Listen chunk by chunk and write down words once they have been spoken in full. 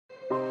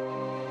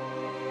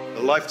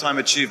The Lifetime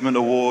Achievement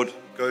Award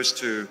goes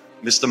to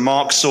Mr.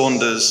 Mark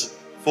Saunders,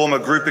 former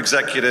Group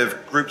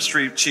Executive, Group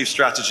Chief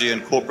Strategy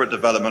and Corporate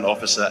Development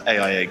Officer,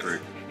 AIA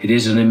Group. It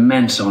is an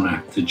immense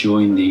honor to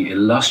join the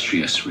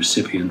illustrious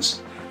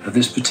recipients of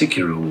this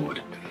particular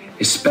award,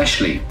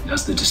 especially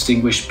as the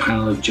distinguished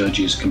panel of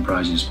judges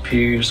comprises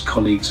peers,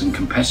 colleagues and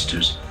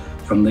competitors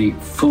from the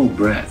full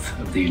breadth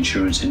of the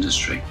insurance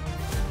industry.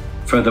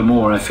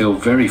 Furthermore, I feel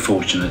very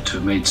fortunate to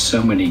have made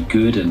so many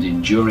good and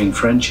enduring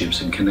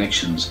friendships and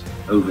connections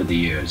over the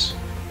years.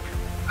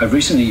 I've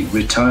recently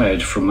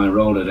retired from my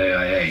role at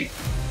AIA,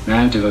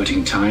 now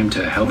devoting time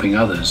to helping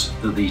others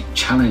that the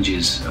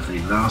challenges of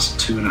the last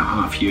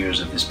 2.5 years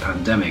of this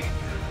pandemic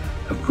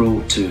have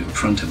brought to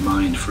front of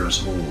mind for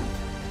us all.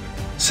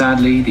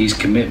 Sadly, these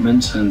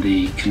commitments and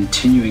the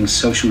continuing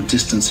social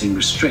distancing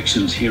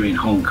restrictions here in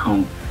Hong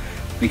Kong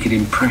make it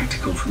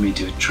impractical for me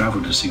to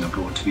travel to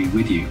Singapore to be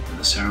with you at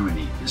the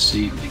ceremony this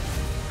evening.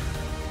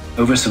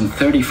 Over some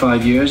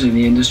 35 years in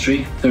the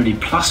industry, 30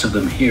 plus of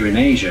them here in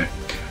Asia,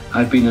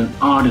 I've been an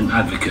ardent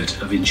advocate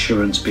of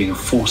insurance being a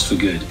force for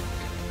good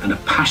and a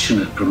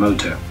passionate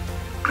promoter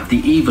of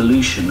the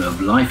evolution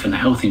of life and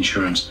health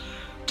insurance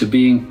to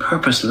being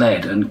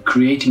purpose-led and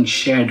creating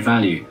shared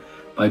value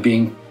by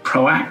being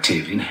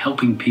proactive in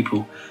helping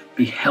people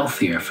be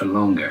healthier for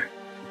longer.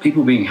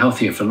 People being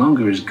healthier for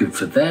longer is good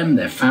for them,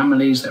 their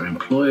families, their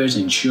employers,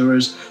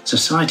 insurers,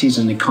 societies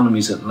and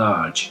economies at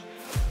large.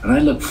 And I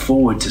look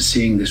forward to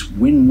seeing this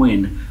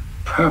win-win,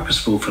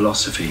 purposeful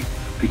philosophy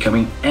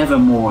becoming ever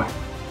more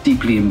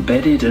deeply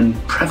embedded and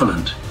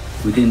prevalent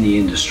within the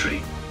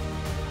industry.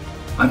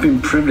 I've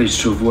been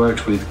privileged to have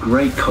worked with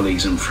great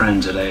colleagues and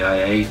friends at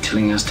AIA,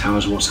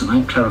 TillinghastTowersWatson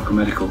and Clerical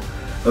Medical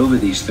over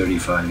these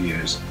 35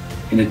 years.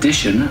 In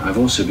addition, I've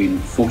also been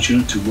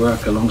fortunate to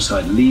work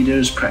alongside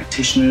leaders,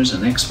 practitioners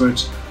and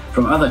experts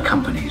from other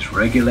companies,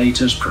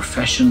 regulators,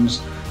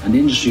 professions and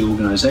industry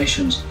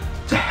organizations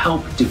to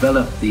help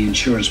develop the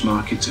insurance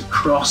markets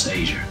across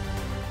Asia.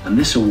 And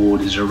this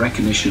award is a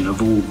recognition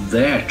of all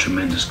their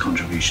tremendous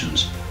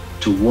contributions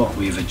to what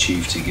we've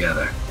achieved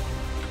together.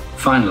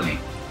 Finally,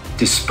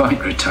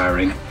 despite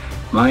retiring,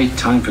 my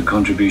time for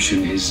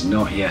contribution is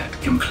not yet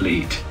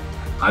complete.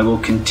 I will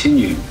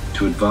continue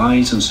to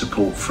advise and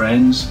support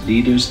friends,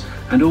 leaders,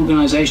 and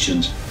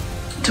organizations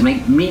to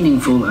make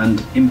meaningful and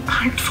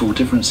impactful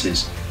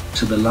differences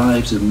to the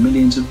lives of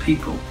millions of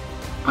people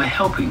by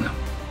helping them,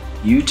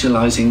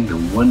 utilizing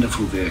the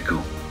wonderful vehicle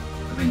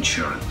of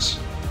insurance.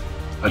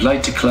 I'd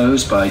like to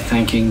close by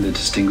thanking the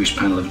distinguished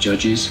panel of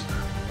judges,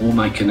 all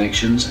my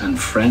connections and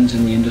friends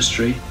in the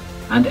industry,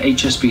 and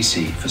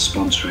HSBC for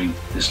sponsoring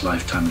this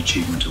Lifetime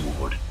Achievement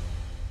Award.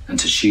 And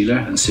to Sheila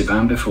and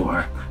Sivan before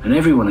her, and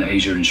everyone at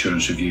Asia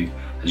Insurance Review,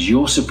 as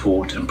your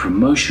support and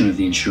promotion of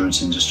the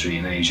insurance industry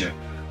in Asia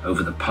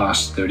over the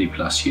past 30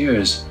 plus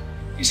years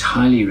is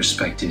highly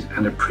respected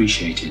and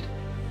appreciated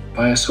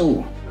by us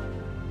all.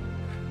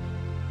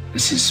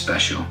 This is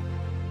special.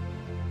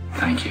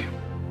 Thank you.